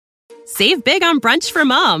Save big on brunch for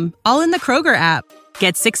mom, all in the Kroger app.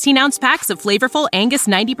 Get 16-ounce packs of flavorful Angus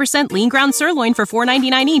 90% lean ground sirloin for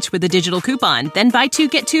 $4.99 each with a digital coupon. Then buy 2,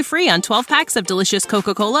 get 2 free on 12 packs of delicious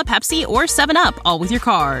Coca-Cola, Pepsi, or 7-Up, all with your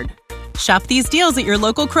card. Shop these deals at your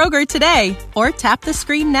local Kroger today, or tap the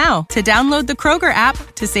screen now to download the Kroger app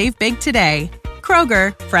to save big today.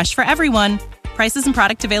 Kroger, fresh for everyone. Prices and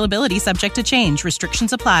product availability subject to change.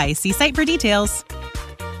 Restrictions apply. See site for details.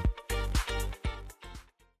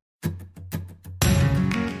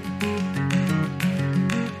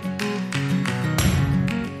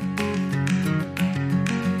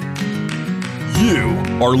 You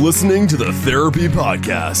are listening to the Therapy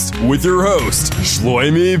Podcast with your host,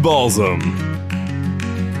 Shlomi Balsam.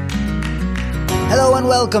 Hello and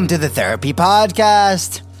welcome to the Therapy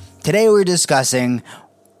Podcast. Today we're discussing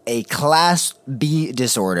a Class B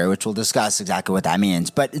disorder, which we'll discuss exactly what that means.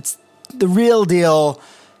 But it's the real deal,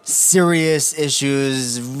 serious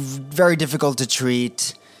issues, very difficult to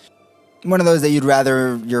treat. One of those that you'd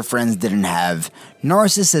rather your friends didn't have.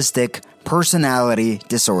 Narcissistic personality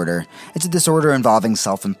disorder. It's a disorder involving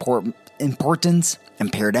self-importance,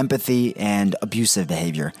 impaired empathy, and abusive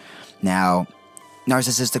behavior. Now,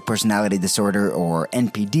 narcissistic personality disorder, or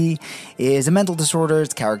NPD, is a mental disorder.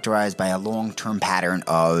 It's characterized by a long-term pattern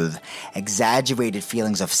of exaggerated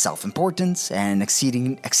feelings of self-importance and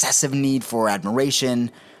excessive need for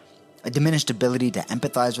admiration, a diminished ability to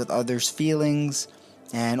empathize with others' feelings,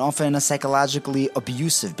 and often a psychologically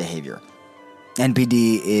abusive behavior.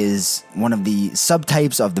 NPD is one of the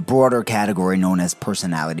subtypes of the broader category known as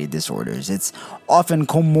personality disorders. It's often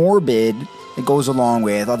comorbid. It goes along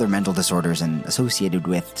with other mental disorders and associated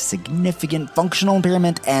with significant functional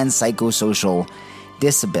impairment and psychosocial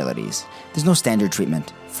disabilities. There's no standard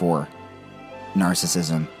treatment for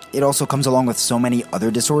narcissism. It also comes along with so many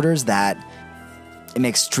other disorders that it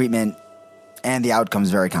makes treatment and the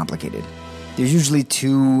outcomes very complicated. There's usually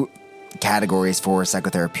two categories for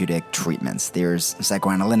psychotherapeutic treatments. There's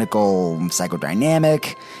psychoanalytical,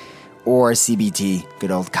 psychodynamic, or CBT,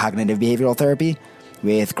 good old cognitive behavioral therapy,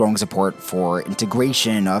 with growing support for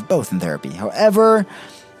integration of both in therapy. However,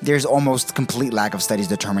 there's almost complete lack of studies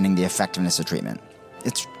determining the effectiveness of treatment.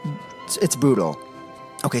 It's brutal.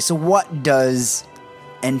 Okay, so what does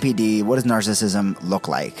NPD, what does narcissism look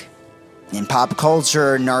like? In pop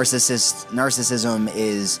culture, narcissism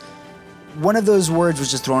is one of those words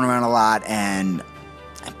which is thrown around a lot, and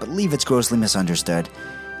I believe it's grossly misunderstood.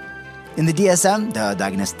 In the DSM, the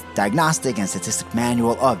Diagnostic and Statistic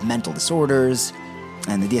Manual of Mental Disorders,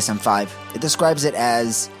 and the DSM-5, it describes it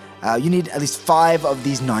as you need at least 5 of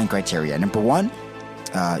these 9 criteria. Number 1,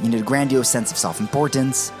 you need a grandiose sense of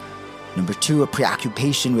self-importance. Number 2, a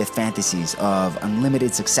preoccupation with fantasies of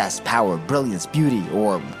unlimited success, power, brilliance, beauty,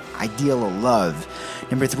 or ideal love.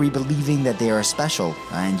 Number 3, believing that they are special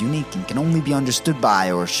and unique and can only be understood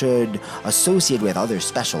by or should associate with other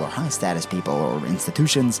special or high-status people or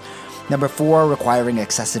institutions. Number 4, requiring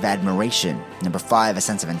excessive admiration. Number 5, a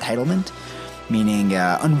sense of entitlement, meaning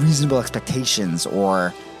unreasonable expectations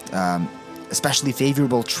or especially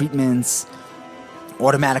favorable treatments,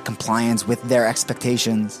 automatic compliance with their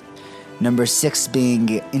expectations. Number 6 being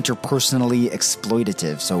interpersonally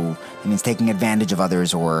exploitative, so it means taking advantage of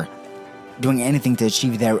others or doing anything to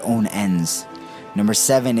achieve their own ends. Number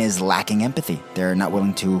 7 is lacking empathy. They're not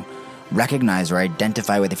willing to recognize or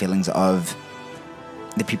identify with the feelings of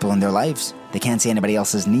the people in their lives. They can't see anybody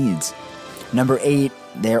else's needs. Number 8,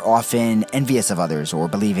 they're often envious of others or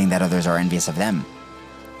believing that others are envious of them.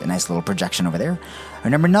 A nice little projection over there.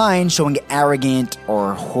 Or number 9, showing arrogant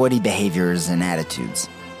or haughty behaviors and attitudes.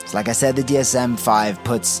 So like I said, the DSM-5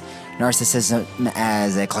 puts narcissism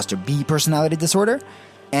as a cluster B personality disorder,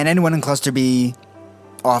 and anyone in cluster B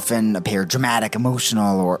often appear dramatic,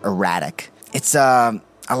 emotional, or erratic. It's a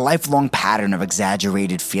lifelong pattern of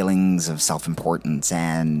exaggerated feelings of self-importance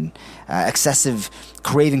and excessive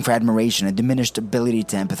craving for admiration, a diminished ability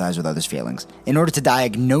to empathize with others' feelings. In order to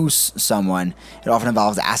diagnose someone, it often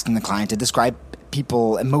involves asking the client to describe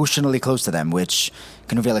people emotionally close to them, which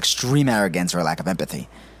can reveal extreme arrogance or lack of empathy.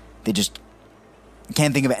 They just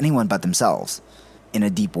can't think of anyone but themselves in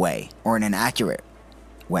a deep way or in an accurate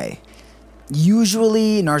way.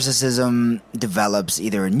 Usually, narcissism develops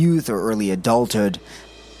either in youth or early adulthood.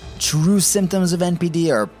 True symptoms of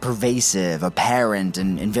NPD are pervasive, apparent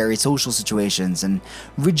in various social situations, and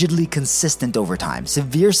rigidly consistent over time.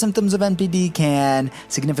 Severe symptoms of NPD can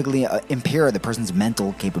significantly impair the person's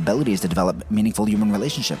mental capabilities to develop meaningful human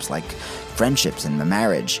relationships like friendships and a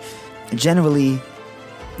marriage. Generally,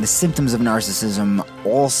 the symptoms of narcissism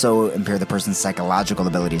also impair the person's psychological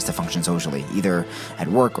abilities to function socially, either at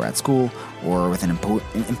work or at school or within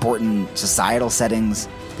important societal settings.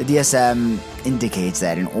 The DSM indicates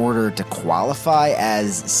that in order to qualify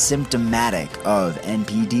as symptomatic of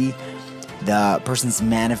NPD, the person's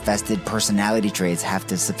manifested personality traits have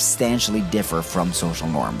to substantially differ from social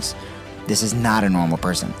norms. This is not a normal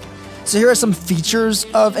person. So here are some features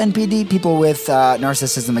of NPD. People with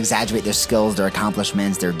narcissism exaggerate their skills, their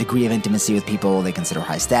accomplishments, their degree of intimacy with people they consider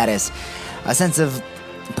high status. A sense of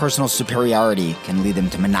personal superiority can lead them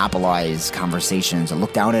to monopolize conversations or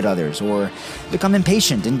look down at others or become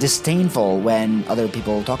impatient and disdainful when other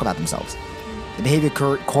people talk about themselves. The behavior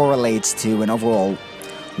correlates to an overall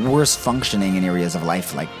worse functioning in areas of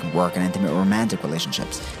life like work and intimate romantic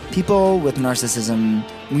relationships. People with narcissism,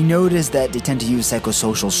 we notice that they tend to use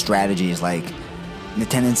psychosocial strategies like the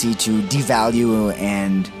tendency to devalue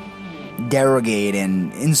and derogate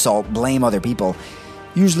and insult, blame other people,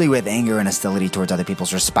 usually with anger and hostility towards other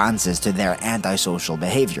people's responses to their antisocial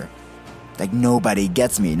behavior. Like, nobody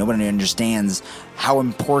gets me, nobody understands how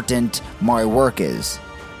important my work is.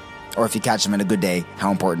 Or if you catch them in a good day,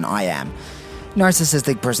 how important I am.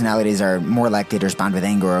 Narcissistic personalities are more likely to respond with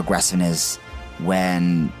anger or aggressiveness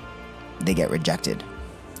when they get rejected.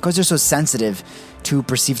 Because they're so sensitive to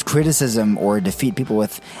perceived criticism or defeat, people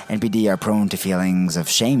with NPD are prone to feelings of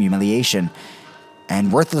shame, humiliation,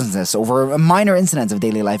 and worthlessness over minor incidents of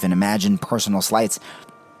daily life and imagined personal slights.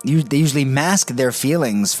 They usually mask their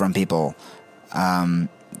feelings from people.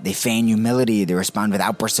 They feign humility. They respond with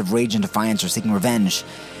outbursts of rage and defiance or seeking revenge.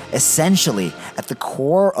 Essentially, at the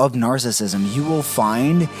core of narcissism, you will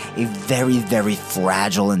find a very, very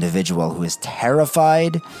fragile individual who is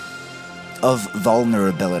terrified of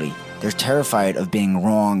vulnerability. They're terrified of being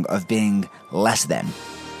wrong, of being less than.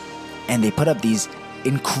 And they put up these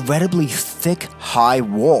incredibly thick, high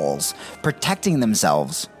walls protecting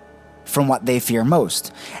themselves from what they fear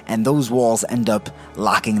most. And those walls end up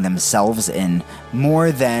locking themselves in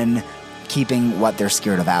more than keeping what they're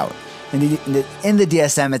scared of out. In the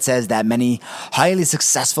DSM, it says that many highly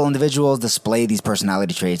successful individuals display these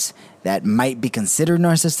personality traits that might be considered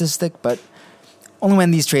narcissistic, but only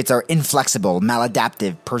when these traits are inflexible,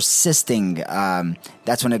 maladaptive, persisting.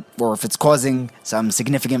 That's when or if it's causing some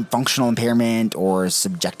significant functional impairment or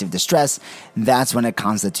subjective distress, that's when it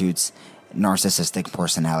constitutes narcissistic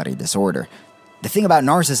personality disorder. The thing about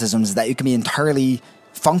narcissism is that you can be entirely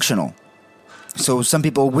functional. So some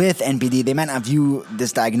people with NPD, they might not view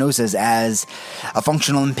this diagnosis as a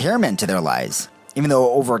functional impairment to their lives, even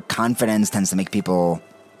though overconfidence tends to make people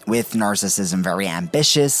with narcissism very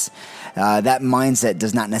ambitious. That mindset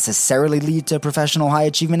does not necessarily lead to professional high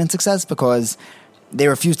achievement and success because they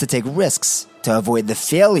refuse to take risks to avoid the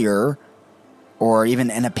failure or even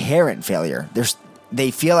an apparent failure. They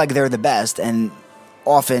feel like they're the best, and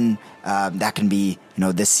often that can be,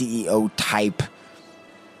 the CEO type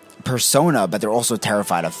persona, but they're also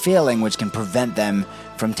terrified of failing, which can prevent them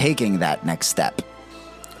from taking that next step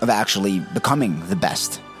of actually becoming the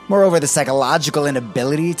best. Moreover, the psychological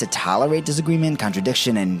inability to tolerate disagreement,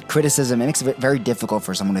 contradiction, and criticism, it makes it very difficult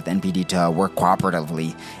for someone with NPD to work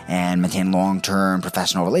cooperatively and maintain long-term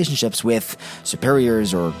professional relationships with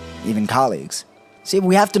superiors or even colleagues. See,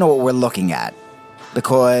 we have to know what we're looking at,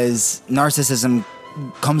 because narcissism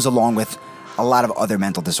comes along with a lot of other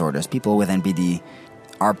mental disorders. People with NPD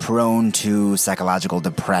are prone to psychological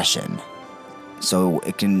depression. So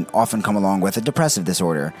it can often come along with a depressive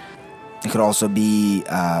disorder. It could also be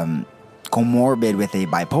comorbid with a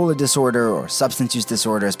bipolar disorder or substance use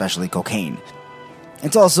disorder, especially cocaine.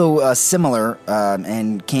 It's also similar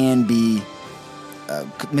and can be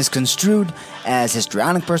misconstrued as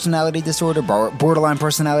histrionic personality disorder, borderline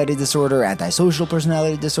personality disorder, antisocial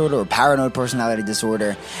personality disorder, or paranoid personality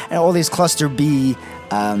disorder. And all these cluster B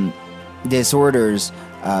disorders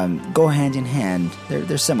go hand in hand.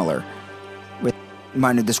 They're similar with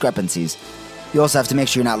minor discrepancies. You also have to make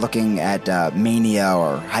sure you're not looking at mania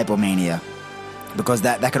or hypomania, because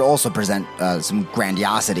that could also present some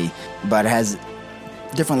grandiosity, but it has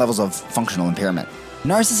different levels of functional impairment.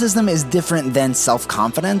 Narcissism is different than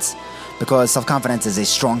self-confidence, because self-confidence is a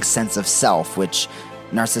strong sense of self, which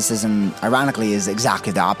narcissism, ironically, is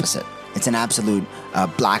exactly the opposite. It's an absolute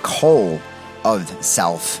black hole of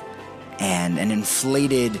self and an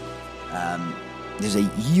inflated, there's a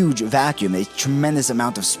huge vacuum, a tremendous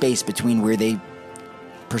amount of space between where they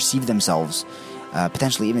perceive themselves,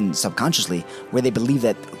 potentially even subconsciously, where they believe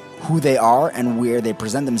that who they are and where they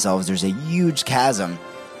present themselves, there's a huge chasm,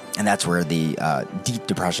 and that's where the deep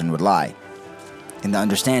depression would lie. In the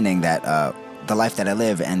understanding that the life that I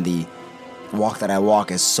live and the walk that I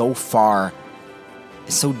walk is so far,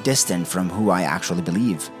 is so distant from who I actually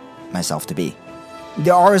believe myself to be.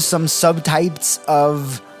 There are some subtypes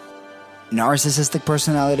of narcissistic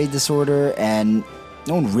personality disorder, and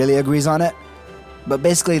No one really agrees on it. But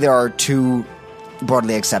basically there are two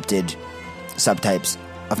broadly accepted subtypes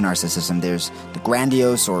of narcissism. There's the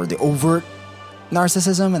grandiose or the overt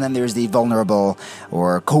narcissism, and then there's the vulnerable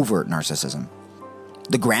or covert narcissism.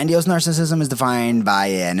 The grandiose narcissism is defined by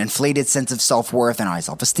an inflated sense of self-worth and high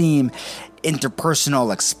self-esteem,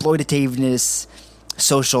 interpersonal exploitativeness,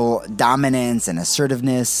 social dominance and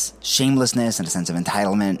assertiveness, shamelessness, and a sense of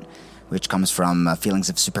entitlement, which comes from feelings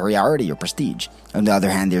of superiority or prestige. On the other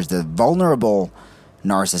hand, there's the vulnerable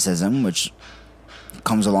narcissism, which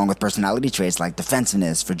comes along with personality traits like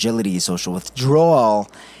defensiveness, fragility, social withdrawal,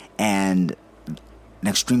 and an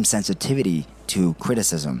extreme sensitivity to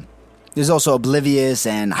criticism. There's also oblivious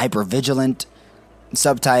and hypervigilant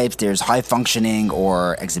subtypes. There's high-functioning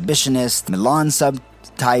or exhibitionist, Milan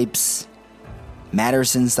subtypes,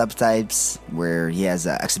 Matterson subtypes, where he has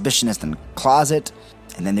an exhibitionist and closet.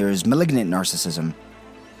 And then there's malignant narcissism.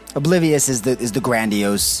 Oblivious is the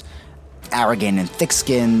grandiose, arrogant, and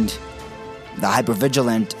thick-skinned. The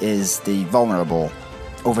hypervigilant is the vulnerable,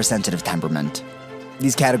 oversensitive temperament.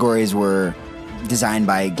 These categories were designed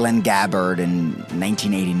by Glenn Gabbard in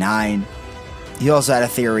 1989. He also had a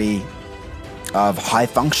theory of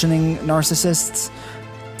high-functioning narcissists,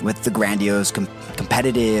 with the grandiose,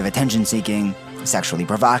 competitive, attention-seeking, sexually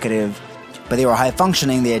provocative. But they were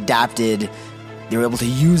high-functioning, they adapted, they were able to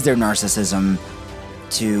use their narcissism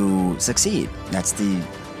to succeed. That's the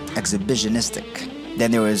exhibitionistic. Then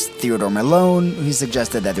there was Theodore Malone, who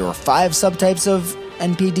suggested that there were 5 subtypes of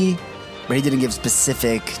NPD, but he didn't give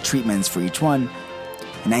specific treatments for each one.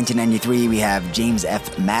 In 1993, we have James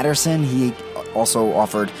F. Matterson. He also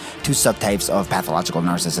offered 2 subtypes of pathological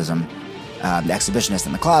narcissism, the exhibitionist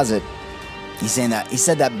and the closet. He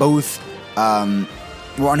said that both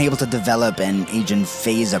were unable to develop an age and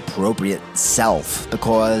phase-appropriate self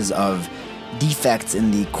because of defects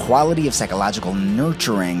in the quality of psychological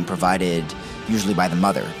nurturing provided usually by the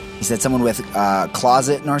mother. He said someone with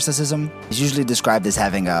closet narcissism is usually described as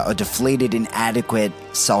having a deflated, inadequate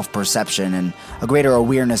self-perception and a greater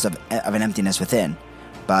awareness of an emptiness within.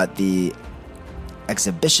 But the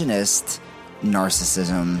exhibitionist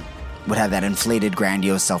narcissism would have that inflated,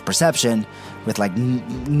 grandiose self-perception with like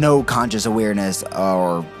no conscious awareness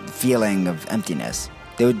or feeling of emptiness.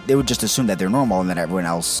 They would just assume that they're normal and that everyone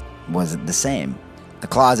else was the same. The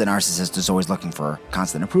closet narcissist is always looking for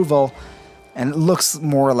constant approval, and it looks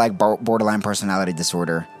more like borderline personality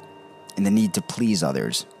disorder and the need to please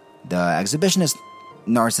others. The exhibitionist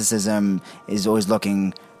narcissism is always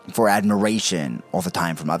looking for admiration all the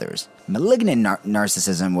time from others. Malignant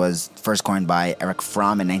narcissism was first coined by Erich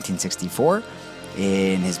Fromm in 1964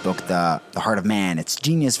 in his book, The Heart of Man, Its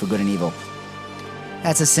Genius for Good and Evil.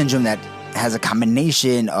 That's a syndrome that has a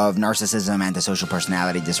combination of narcissism, antisocial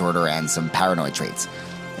personality disorder, and some paranoid traits.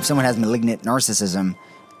 If someone has malignant narcissism,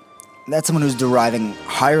 that's someone who's deriving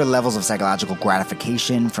higher levels of psychological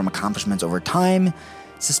gratification from accomplishments over time,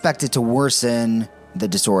 suspected to worsen the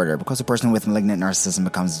disorder. Because a person with malignant narcissism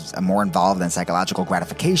becomes more involved in psychological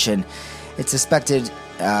gratification, it's suspected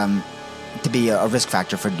to be a risk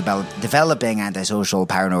factor for developing antisocial,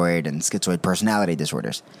 paranoid, and schizoid personality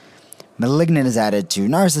disorders. Malignant is added to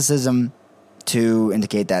narcissism to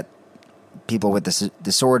indicate that people with this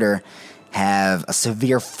disorder have a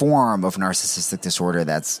severe form of narcissistic disorder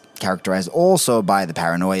that's characterized also by the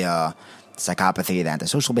paranoia, psychopathy, the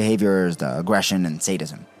antisocial behaviors, the aggression, and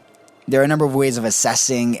sadism. There are a number of ways of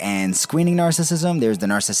assessing and screening narcissism. There's the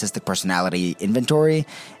Narcissistic Personality Inventory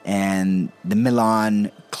and the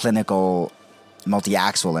Milan Clinical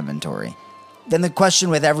Multi-Axis Inventory. Then the question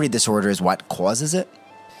with every disorder is what causes it?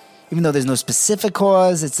 Even though there's no specific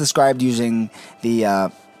cause, it's described using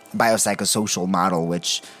the biopsychosocial model,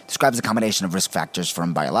 which describes a combination of risk factors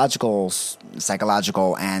from biological,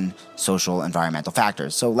 psychological, and social environmental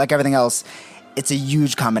factors. So like everything else, it's a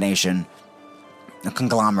huge combination, a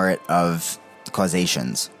conglomerate of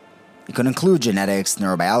causations. It could include genetics,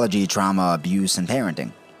 neurobiology, trauma, abuse, and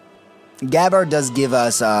parenting. Gabbard does give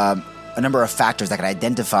us a number of factors that could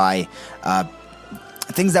identify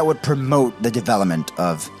things that would promote the development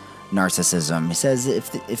of narcissism. He says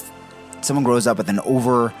if someone grows up with an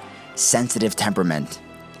oversensitive temperament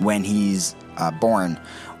when he's born,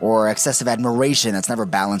 or excessive admiration that's never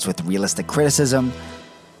balanced with realistic criticism,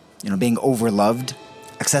 being overloved,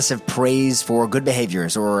 excessive praise for good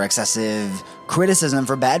behaviors or excessive criticism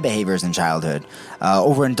for bad behaviors in childhood,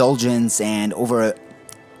 overindulgence and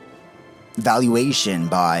overvaluation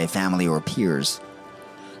by family or peers,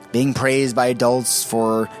 being praised by adults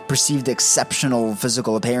for perceived exceptional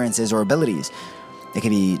physical appearances or abilities. It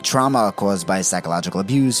can be trauma caused by psychological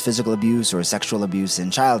abuse, physical abuse, or sexual abuse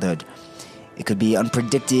in childhood. It could be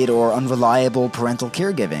unpredicted or unreliable parental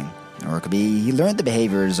caregiving. Or it could be he learned the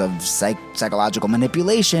behaviors of psychological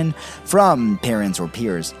manipulation from parents or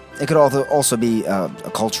peers. It could also be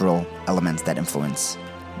cultural elements that influence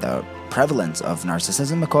the prevalence of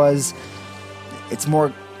narcissism, because it's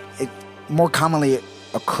more commonly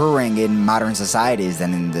occurring in modern societies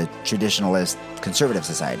than in the traditionalist conservative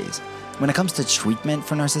societies. When it comes to treatment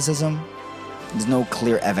for narcissism, there's no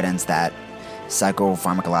clear evidence that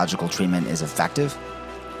psychopharmacological treatment is effective,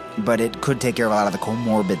 but it could take care of a lot of the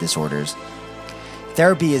comorbid disorders.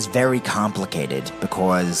 Therapy is very complicated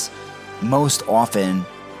because most often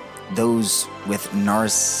those with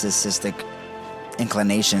narcissistic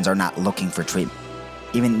inclinations are not looking for treatment,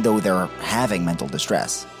 even though they're having mental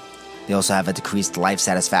distress. They also have a decreased life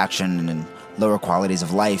satisfaction and lower qualities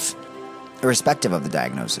of life, irrespective of the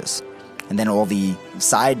diagnosis. And then all the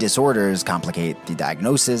side disorders complicate the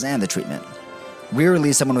diagnosis and the treatment.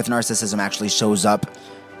 Rarely someone with narcissism actually shows up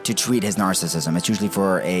to treat his narcissism. It's usually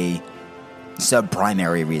for a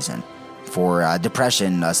sub-primary reason, for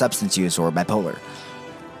depression, substance use, or bipolar.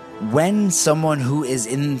 When someone who is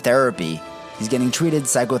in therapy is getting treated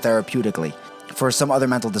psychotherapeutically for some other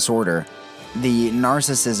mental disorder, the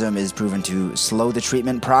narcissism is proven to slow the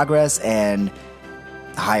treatment progress and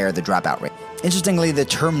higher the dropout rate. Interestingly, the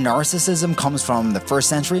term narcissism comes from the 1st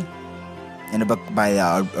century in a book by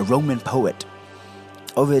a Roman poet,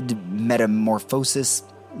 Ovid Metamorphosis,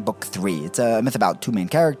 Book 3. It's a myth about two main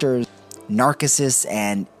characters, Narcissus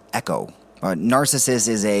and Echo. Narcissus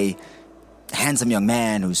is a handsome young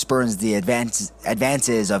man who spurns the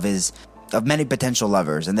advances of many potential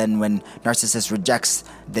lovers, and then when Narcissus rejects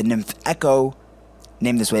the nymph Echo,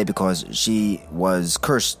 named this way because she was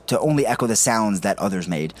cursed to only echo the sounds that others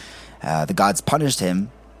made, the gods punished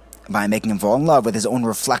him by making him fall in love with his own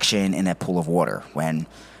reflection in a pool of water. When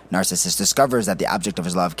Narcissus discovers that the object of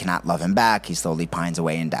his love cannot love him back, he slowly pines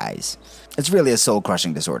away and dies. It's really a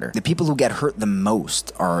soul-crushing disorder. The people who get hurt the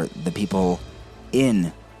most are the people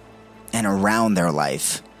in and around their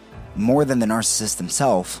life, more than the narcissist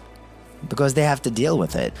himself, because they have to deal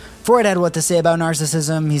with it. Freud had what to say about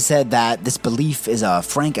narcissism. He said that this belief is a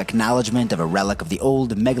frank acknowledgement of a relic of the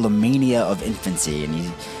old megalomania of infancy, and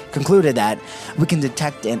he concluded that we can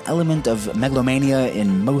detect an element of megalomania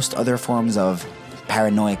in most other forms of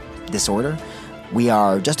paranoid disorder. We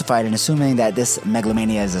are justified in assuming that this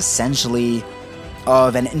megalomania is essentially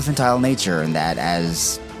of an infantile nature, and that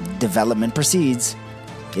as development proceeds,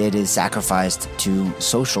 it is sacrificed to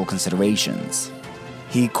social considerations.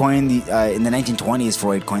 He coined in the 1920s,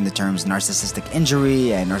 Freud coined the terms narcissistic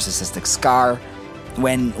injury and narcissistic scar.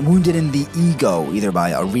 When wounded in the ego, either by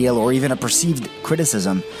a real or even a perceived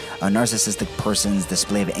criticism, a narcissistic person's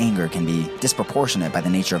display of anger can be disproportionate by the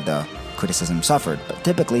nature of the criticism suffered. But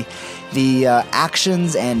typically, the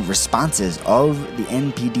actions and responses of the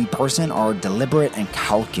NPD person are deliberate and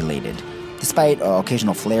calculated. Despite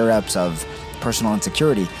occasional flare-ups of personal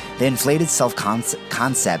insecurity, the inflated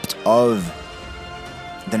self-concept of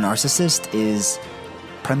the narcissist is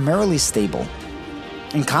primarily stable.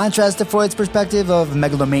 In contrast to Freud's perspective of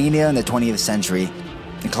megalomania in the 20th century,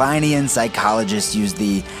 the Kleinian psychologists used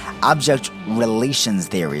the object relations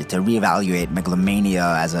theory to reevaluate megalomania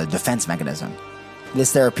as a defense mechanism.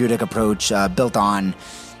 This therapeutic approach built on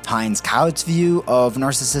Heinz Kaut's view of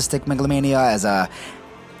narcissistic megalomania as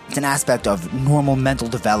it's an aspect of normal mental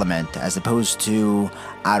development, as opposed to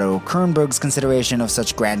Otto Kernberg's consideration of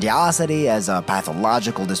such grandiosity as a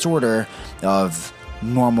pathological disorder of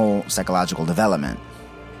normal psychological development.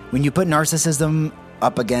 When you put narcissism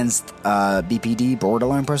up against BPD,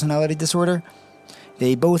 borderline personality disorder,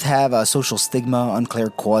 they both have a social stigma, unclear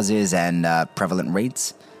causes, and prevalence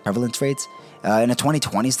rates. In a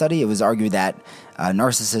 2020 study, it was argued that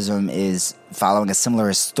narcissism is following a similar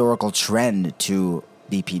historical trend to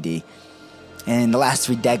BPD. In the last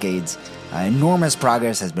 3 decades, enormous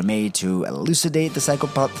progress has been made to elucidate the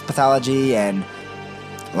psychopathology and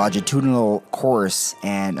longitudinal course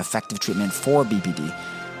and effective treatment for BPD.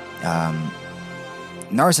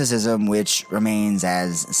 Narcissism, which remains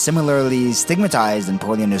as similarly stigmatized and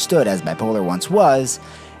poorly understood as bipolar once was,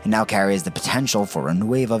 and now carries the potential for a new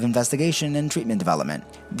wave of investigation and treatment development.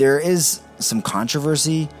 There is some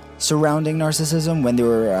controversy surrounding narcissism. When they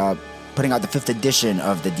were putting out the 5th edition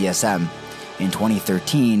of the DSM in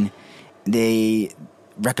 2013, they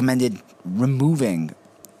recommended removing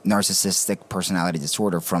narcissistic personality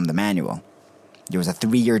disorder from the manual. There was a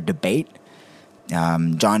 3-year debate.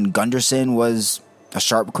 John Gunderson was a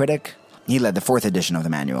sharp critic. He led the 4th edition of the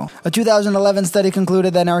manual. A 2011 study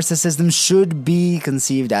concluded that narcissism should be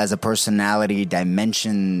conceived as a personality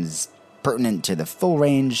dimensions pertinent to the full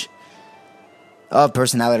range of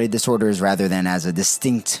personality disorders rather than as a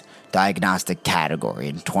distinct diagnostic category.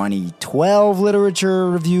 In 2012 literature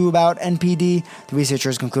review about NPD, the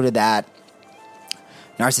researchers concluded that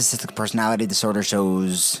narcissistic personality disorder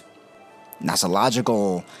shows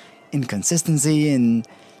nosological inconsistency, and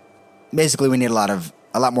basically we need a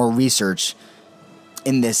lot more research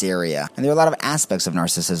in this area. And there are a lot of aspects of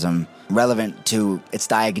narcissism relevant to its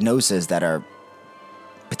diagnosis that are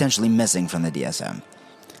potentially missing from the DSM.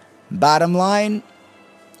 Bottom line,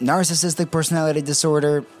 narcissistic personality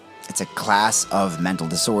disorder, it's a class of mental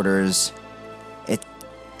disorders. It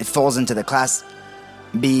falls into the class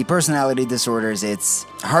B personality disorders. It's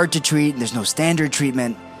hard to treat. There's no standard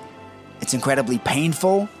treatment. It's incredibly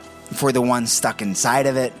painful for the ones stuck inside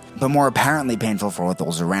of it, but more apparently painful for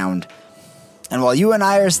those around. And while you and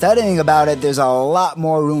I are studying about it, there's a lot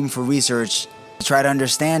more room for research to try to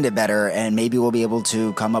understand it better, and maybe we'll be able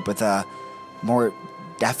to come up with a more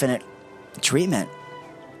definite treatment.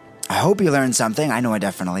 I hope you learned something. I know I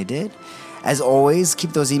definitely did. As always,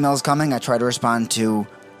 keep those emails coming. I try to respond to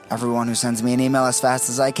everyone who sends me an email as fast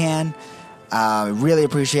as I can. Really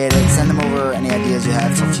appreciate it. Send them over any ideas you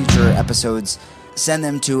have for future episodes. Send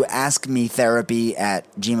them to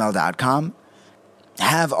askmetherapy@gmail.com.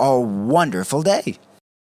 Have a wonderful day.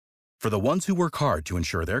 For the ones who work hard to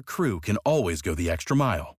ensure their crew can always go the extra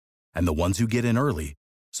mile, and the ones who get in early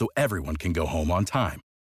so everyone can go home on time,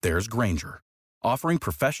 there's Grainger, offering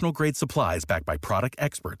professional-grade supplies backed by product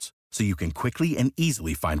experts so you can quickly and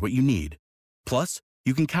easily find what you need. Plus,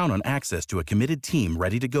 you can count on access to a committed team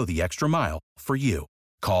ready to go the extra mile for you.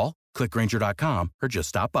 Call, click Grainger.com, or just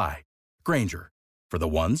stop by. Grainger, for the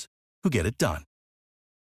ones who get it done.